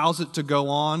 who allows it to go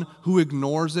on, who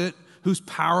ignores it, who's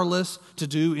powerless to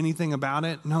do anything about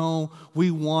it. No, we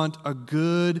want a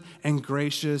good and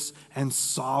gracious and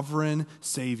sovereign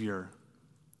Savior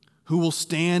who will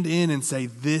stand in and say,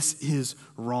 this is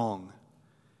wrong.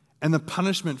 And the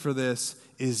punishment for this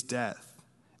is death.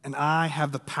 And I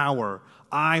have the power.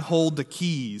 I hold the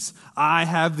keys. I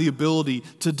have the ability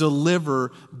to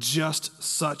deliver just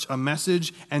such a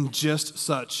message and just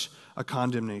such a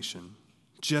condemnation.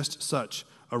 Just such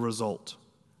a result.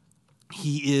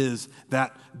 He is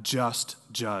that just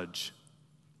judge.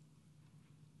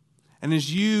 And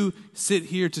as you sit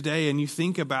here today and you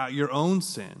think about your own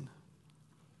sin,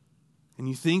 and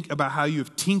you think about how you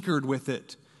have tinkered with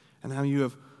it, and how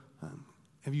you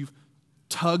have you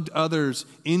tugged others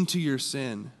into your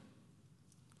sin,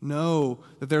 know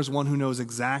that there's one who knows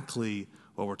exactly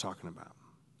what we're talking about,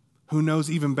 who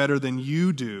knows even better than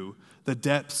you do the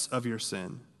depths of your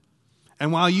sin.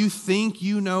 And while you think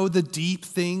you know the deep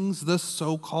things, the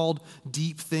so-called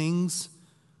deep things,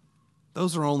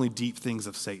 those are only deep things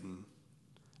of Satan.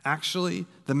 Actually,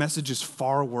 the message is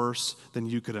far worse than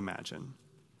you could imagine.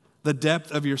 The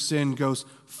depth of your sin goes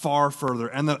far further.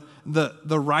 And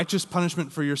the righteous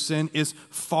punishment for your sin is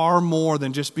far more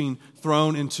than just being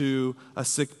thrown into a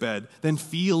sick bed, than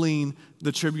feeling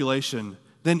the tribulation,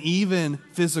 than even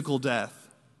physical death.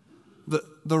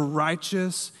 the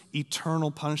righteous,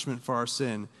 eternal punishment for our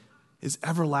sin is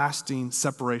everlasting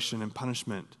separation and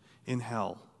punishment in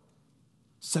hell.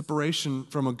 Separation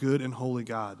from a good and holy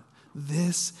God.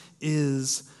 This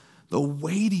is the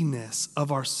weightiness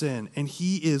of our sin, and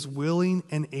he is willing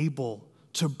and able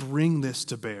to bring this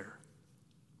to bear.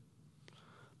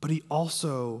 But he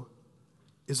also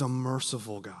is a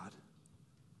merciful God.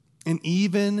 And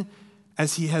even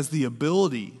as he has the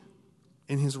ability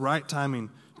in his right timing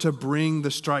to bring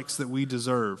the strikes that we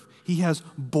deserve, he has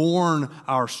borne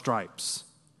our stripes.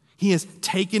 He has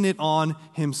taken it on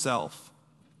himself.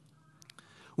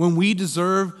 When we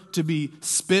deserve to be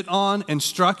spit on and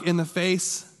struck in the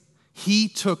face, he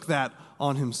took that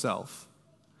on himself.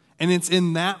 And it's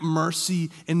in that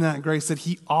mercy, in that grace, that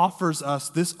he offers us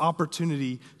this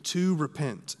opportunity to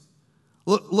repent.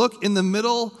 Look in the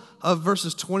middle of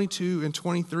verses 22 and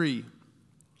 23,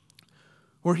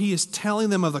 where he is telling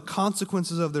them of the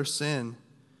consequences of their sin.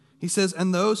 He says,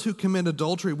 "And those who commit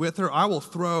adultery with her, I will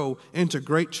throw into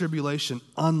great tribulation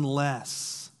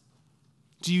unless."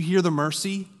 Do you hear the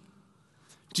mercy?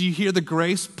 Do you hear the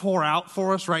grace pour out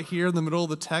for us right here in the middle of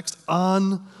the text?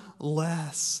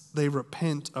 Unless they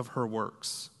repent of her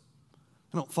works.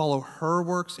 They don't follow her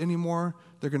works anymore.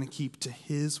 They're going to keep to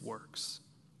his works.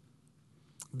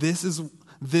 This is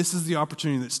the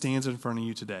opportunity that stands in front of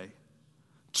you today.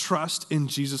 Trust in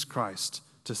Jesus Christ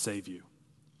to save you.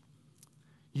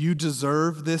 You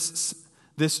deserve this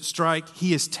strike.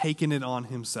 He has taken it on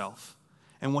himself.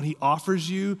 And what he offers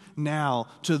you now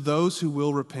to those who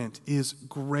will repent is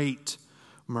great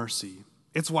mercy.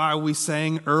 It's why we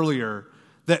sang earlier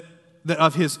that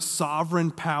of his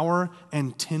sovereign power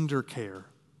and tender care.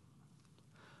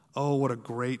 Oh, what a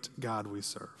great God we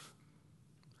serve.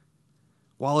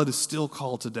 While it is still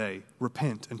called today,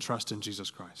 repent and trust in Jesus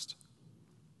Christ.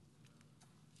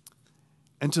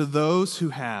 And to those who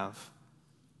have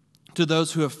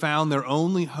found their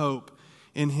only hope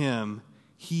in him,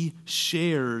 he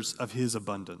shares of his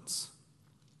abundance.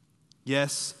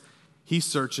 Yes, he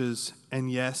searches,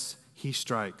 and yes, he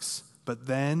strikes, but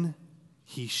then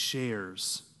he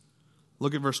shares.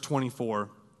 Look at verse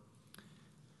 24.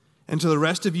 "And to the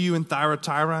rest of you in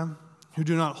Thyatira who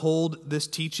do not hold this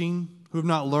teaching, who have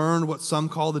not learned what some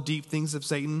call the deep things of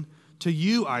Satan, to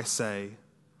you I say,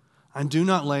 I do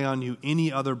not lay on you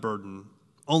any other burden.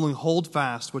 Only hold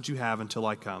fast what you have until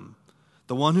I come.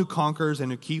 The one who conquers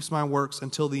and who keeps my works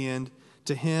until the end,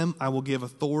 to him I will give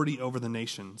authority over the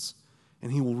nations,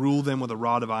 and he will rule them with a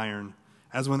rod of iron,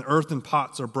 as when earthen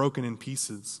pots are broken in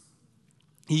pieces.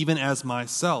 Even as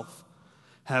myself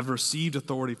have received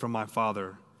authority from my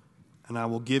Father, and I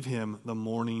will give him the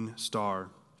morning star."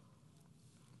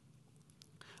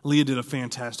 Leah did a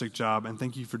fantastic job, and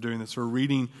thank you for doing this. We're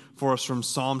reading for us from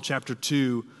Psalm chapter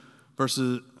 2,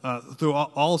 verses through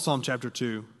all of Psalm chapter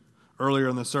 2 earlier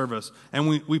in the service. And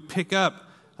we pick up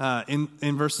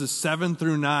in verses 7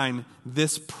 through 9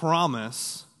 this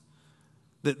promise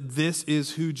that this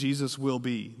is who Jesus will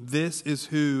be. This is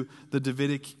who the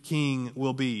Davidic king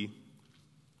will be.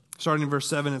 Starting in verse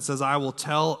 7, it says, "I will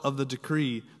tell of the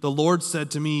decree. The Lord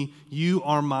said to me, you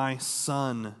are my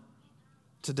son.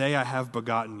 Today I have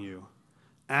begotten you.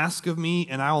 Ask of me,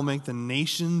 and I will make the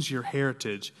nations your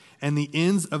heritage, and the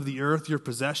ends of the earth your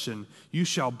possession. You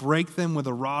shall break them with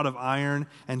a rod of iron,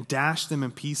 and dash them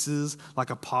in pieces like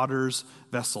a potter's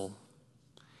vessel."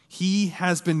 It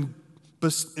has been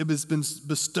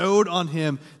bestowed on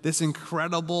him this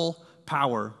incredible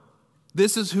power.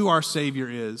 This is who our Savior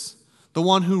is, the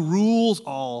one who rules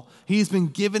all. He's been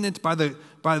given it by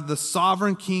the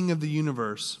sovereign King of the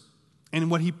universe.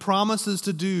 And what he promises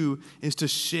to do is to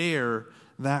share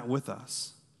that with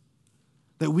us,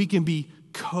 that we can be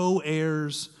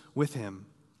co-heirs with him.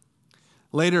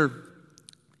 Later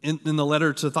in the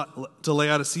letter to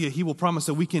Laodicea, he will promise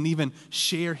that we can even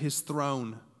share his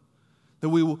throne, that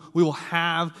we will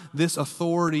have this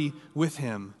authority with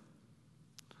him.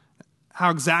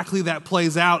 How exactly that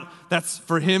plays out, that's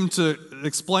for him to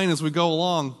explain as we go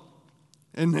along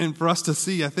and for us to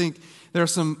see. I think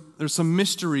there's some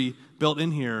mystery built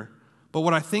in here. But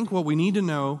what we need to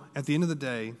know at the end of the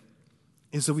day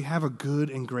is that we have a good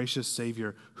and gracious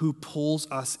Savior who pulls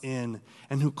us in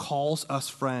and who calls us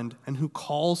friend and who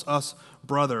calls us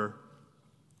brother.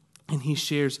 And he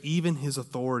shares even his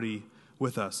authority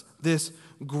with us. This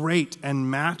great and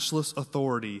matchless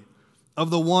authority of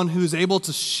the one who's able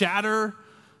to shatter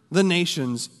the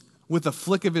nations with a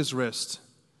flick of his wrist.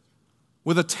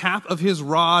 With a tap of his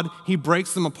rod, he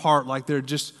breaks them apart like they're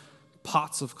just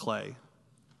pots of clay.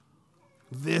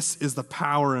 This is the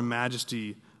power and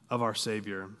majesty of our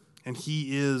Savior, and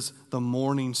he is the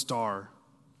morning star.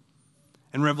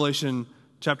 In Revelation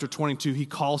chapter 22, he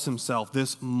calls himself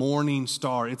this morning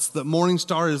star. It's the morning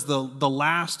star is the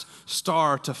last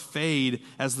star to fade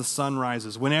as the sun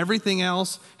rises. When everything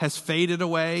else has faded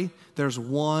away, there's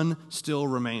one still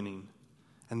remaining,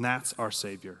 and that's our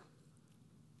Savior.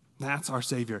 That's our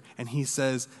Savior. And he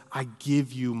says, I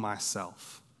give you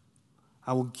myself.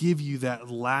 I will give you that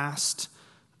last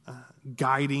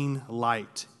guiding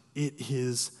light. It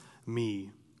is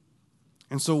me.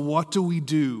 And so what do we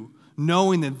do,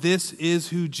 knowing that this is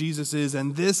who Jesus is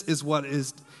and this is what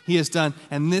he has done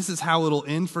and this is how it'll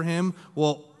end for him?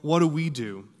 Well, what do we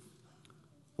do?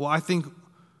 Well, I think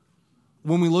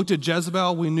when we looked at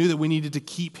Jezebel, we knew that we needed to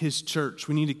keep his church.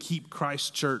 We need to keep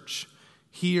Christ's church.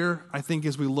 Here, I think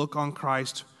as we look on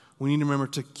Christ, we need to remember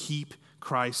to keep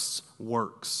Christ's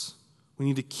works. We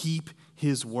need to keep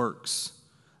his works.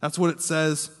 That's what it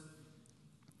says,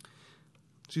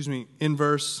 in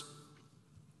verse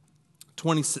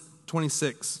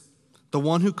 26. The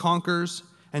one who conquers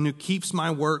and who keeps my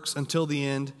works until the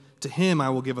end, to him I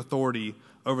will give authority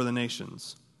over the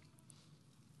nations.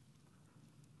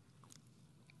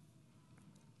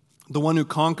 The one who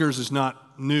conquers is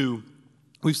not new.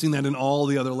 We've seen that in all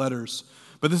the other letters.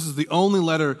 But this is the only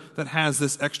letter that has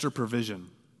this extra provision.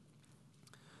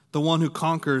 The one who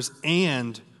conquers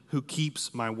and who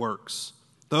keeps my works.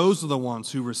 Those are the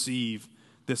ones who receive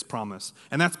this promise.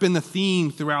 And that's been the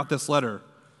theme throughout this letter.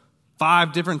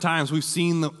 5 different times we've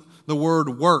seen the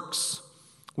word works.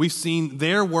 We've seen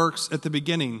their works at the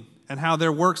beginning and how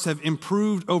their works have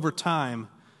improved over time.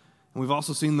 And we've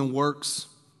also seen the works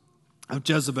of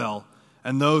Jezebel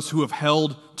and those who have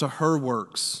held to her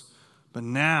works. But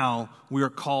now we are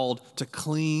called to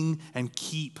cling and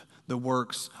keep the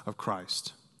works of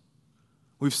Christ.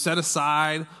 We've set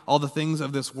aside all the things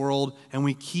of this world and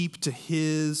we keep to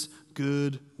his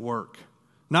good work.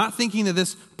 Not thinking that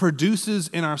this produces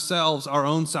in ourselves our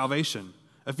own salvation.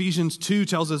 Ephesians 2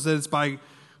 tells us that it's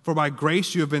for by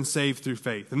grace you have been saved through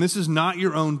faith. And this is not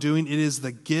your own doing, it is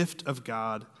the gift of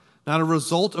God, not a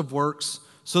result of works,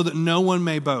 so that no one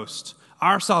may boast.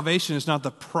 Our salvation is not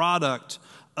the product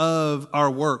of our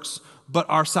works, but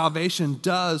our salvation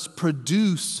does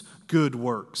produce good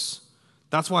works.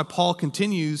 That's why Paul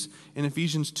continues in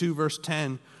Ephesians 2, verse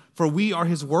 10, for we are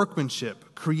his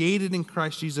workmanship, created in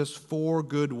Christ Jesus for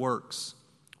good works,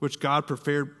 which God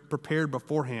prepared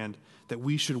beforehand that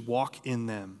we should walk in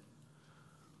them.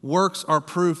 Works are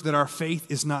proof that our faith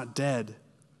is not dead.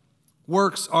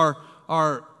 Works are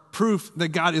proof that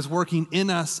God is working in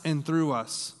us and through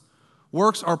us.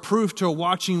 Works are proof to a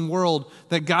watching world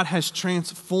that God has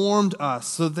transformed us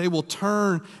so that they will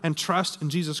turn and trust in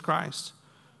Jesus Christ.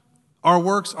 Our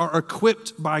works are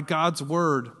equipped by God's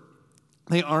word.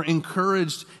 They are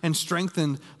encouraged and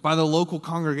strengthened by the local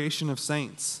congregation of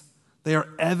saints. They are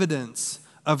evidence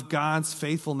of God's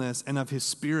faithfulness and of his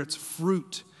Spirit's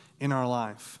fruit in our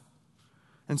life.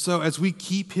 And so as we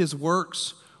keep his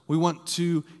works, we want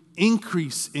to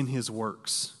increase in his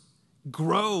works,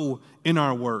 grow in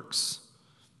our works.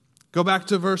 Go back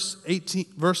to verse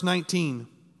 19.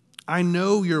 I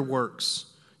know your works,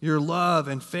 your love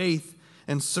and faith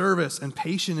and service and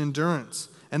patient endurance,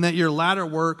 and that your latter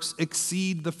works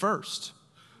exceed the first.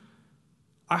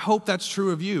 I hope that's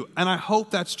true of you, and I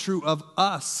hope that's true of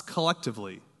us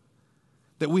collectively,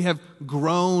 that we have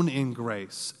grown in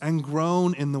grace and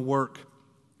grown in the work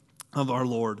of our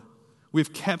Lord.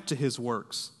 We've kept to his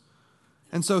works.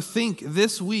 And so think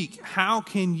this week, how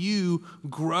can you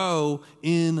grow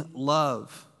in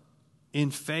love,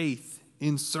 in faith,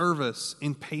 in service,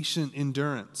 in patient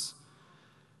endurance?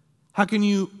 How can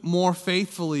you more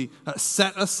faithfully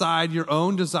set aside your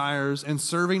own desires and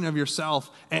serving of yourself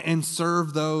and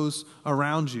serve those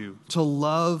around you, to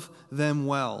love them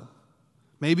well?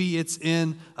 Maybe it's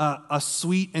in a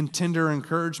sweet and tender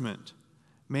encouragement.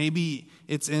 Maybe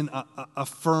it's in a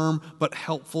firm but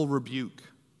helpful rebuke.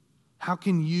 How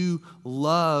can you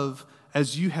love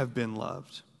as you have been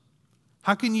loved?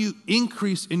 How can you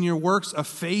increase in your works of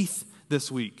faith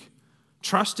this week,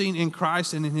 trusting in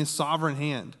Christ and in his sovereign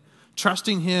hand?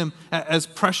 Trusting him as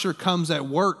pressure comes at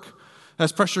work,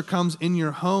 as pressure comes in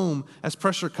your home, as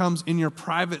pressure comes in your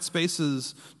private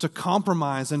spaces to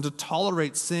compromise and to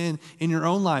tolerate sin in your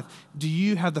own life. Do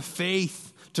you have the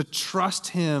faith to trust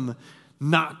him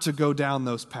not to go down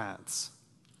those paths?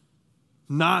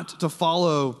 Not to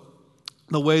follow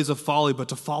the ways of folly, but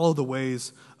to follow the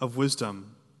ways of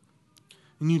wisdom.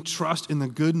 And you trust in the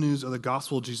good news of the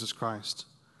gospel of Jesus Christ.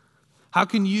 How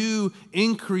can you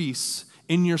increase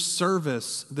in your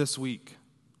service this week?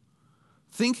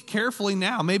 Think carefully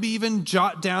now. Maybe even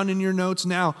jot down in your notes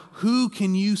now, who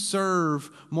can you serve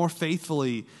more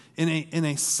faithfully in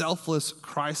a selfless,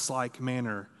 Christ-like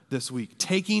manner this week,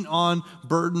 taking on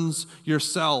burdens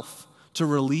yourself to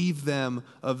relieve them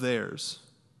of theirs.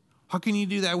 How can you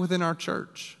do that within our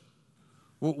church?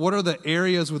 What are the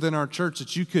areas within our church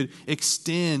that you could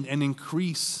extend and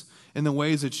increase in the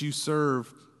ways that you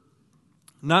serve?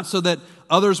 Not so that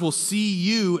others will see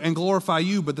you and glorify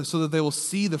you, but so that they will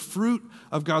see the fruit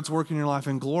of God's work in your life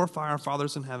and glorify our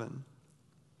fathers in heaven.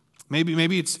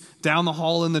 Maybe it's down the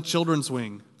hall in the children's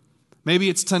wing. Maybe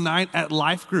it's tonight at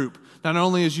Life Group. Not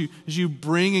only as you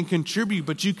bring and contribute,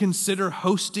 but you consider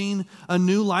hosting a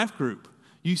new Life Group.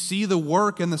 You see the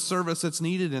work and the service that's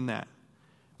needed in that.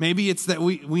 Maybe it's that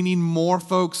we need more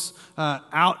folks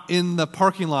out in the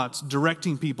parking lots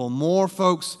directing people, more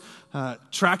folks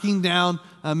tracking down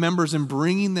members and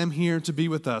bringing them here to be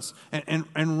with us,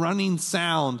 and running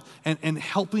sound and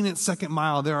helping at Second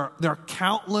Mile. There are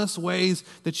countless ways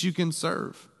that you can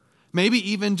serve. Maybe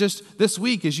even just this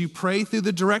week as you pray through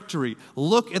the directory,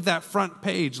 look at that front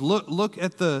page, look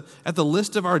at the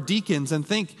list of our deacons and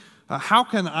think, how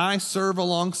can I serve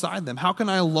alongside them? How can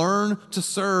I learn to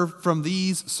serve from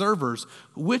these servers?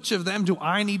 Which of them do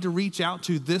I need to reach out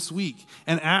to this week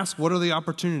and ask, what are the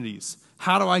opportunities?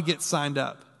 How do I get signed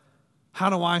up? How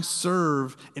do I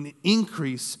serve and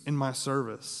increase in my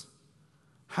service?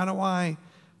 How do I,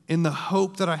 in the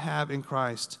hope that I have in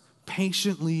Christ,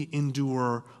 patiently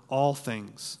endure all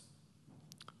things?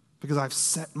 Because I've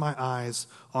set my eyes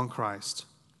on Christ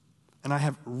and I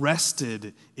have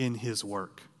rested in his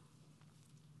work.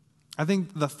 I think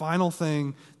the final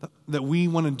thing that we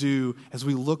want to do as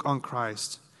we look on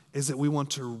Christ is that we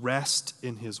want to rest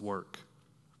in his work.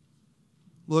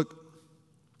 Look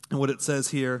at what it says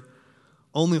here.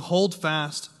 Only hold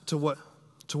fast to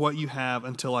what you have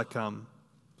until I come.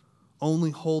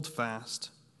 Only hold fast.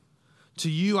 To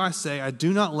you I say, I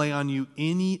do not lay on you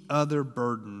any other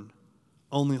burden.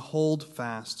 Only hold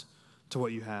fast to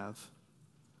what you have.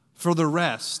 For the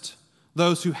rest,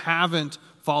 those who haven't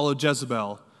followed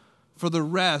Jezebel, for the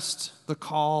rest, the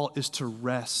call is to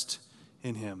rest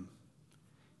in him.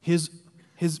 His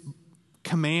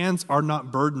commands are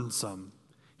not burdensome.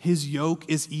 His yoke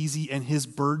is easy and his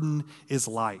burden is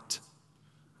light.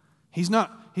 He's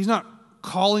not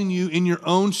calling you in your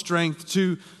own strength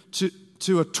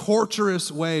to a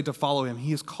torturous way to follow him. He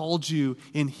has called you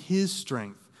in his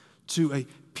strength to a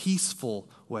peaceful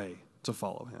way to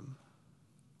follow him.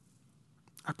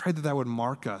 I pray that would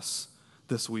mark us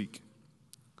this week.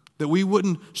 That we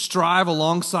wouldn't strive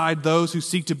alongside those who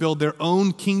seek to build their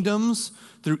own kingdoms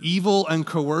through evil and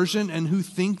coercion and who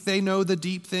think they know the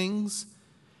deep things.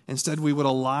 Instead, we would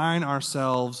align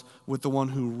ourselves with the one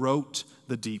who wrote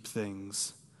the deep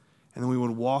things. And then we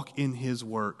would walk in his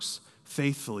works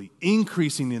faithfully,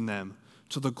 increasing in them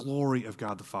to the glory of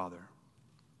God the Father.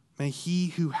 May he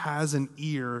who has an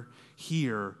ear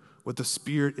hear what the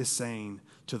Spirit is saying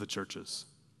to the churches.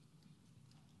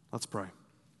 Let's pray.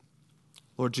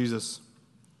 Lord Jesus,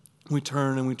 we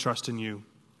turn and we trust in you.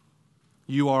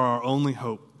 You are our only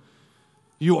hope.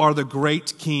 You are the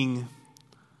great King.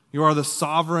 You are the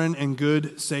sovereign and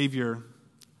good Savior.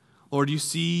 Lord, you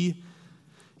see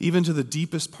even to the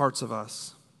deepest parts of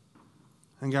us.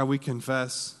 And God, we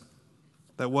confess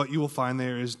that what you will find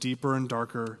there is deeper and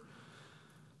darker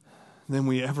than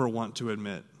we ever want to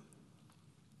admit.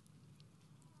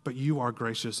 But you are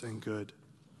gracious and good.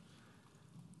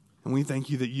 And we thank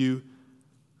you that you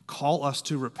call us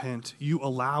to repent. You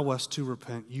allow us to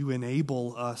repent. You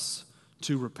enable us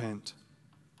to repent.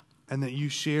 And that you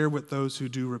share with those who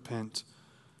do repent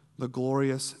the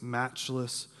glorious,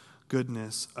 matchless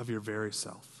goodness of your very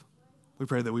self. We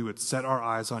pray that we would set our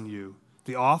eyes on you,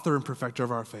 the author and perfecter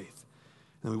of our faith,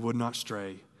 and we would not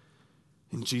stray.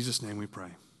 In Jesus' name we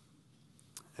pray.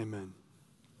 Amen.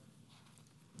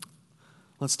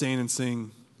 Let's stand and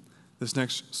sing this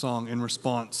next song in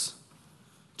response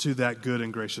to that good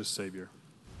and gracious Savior.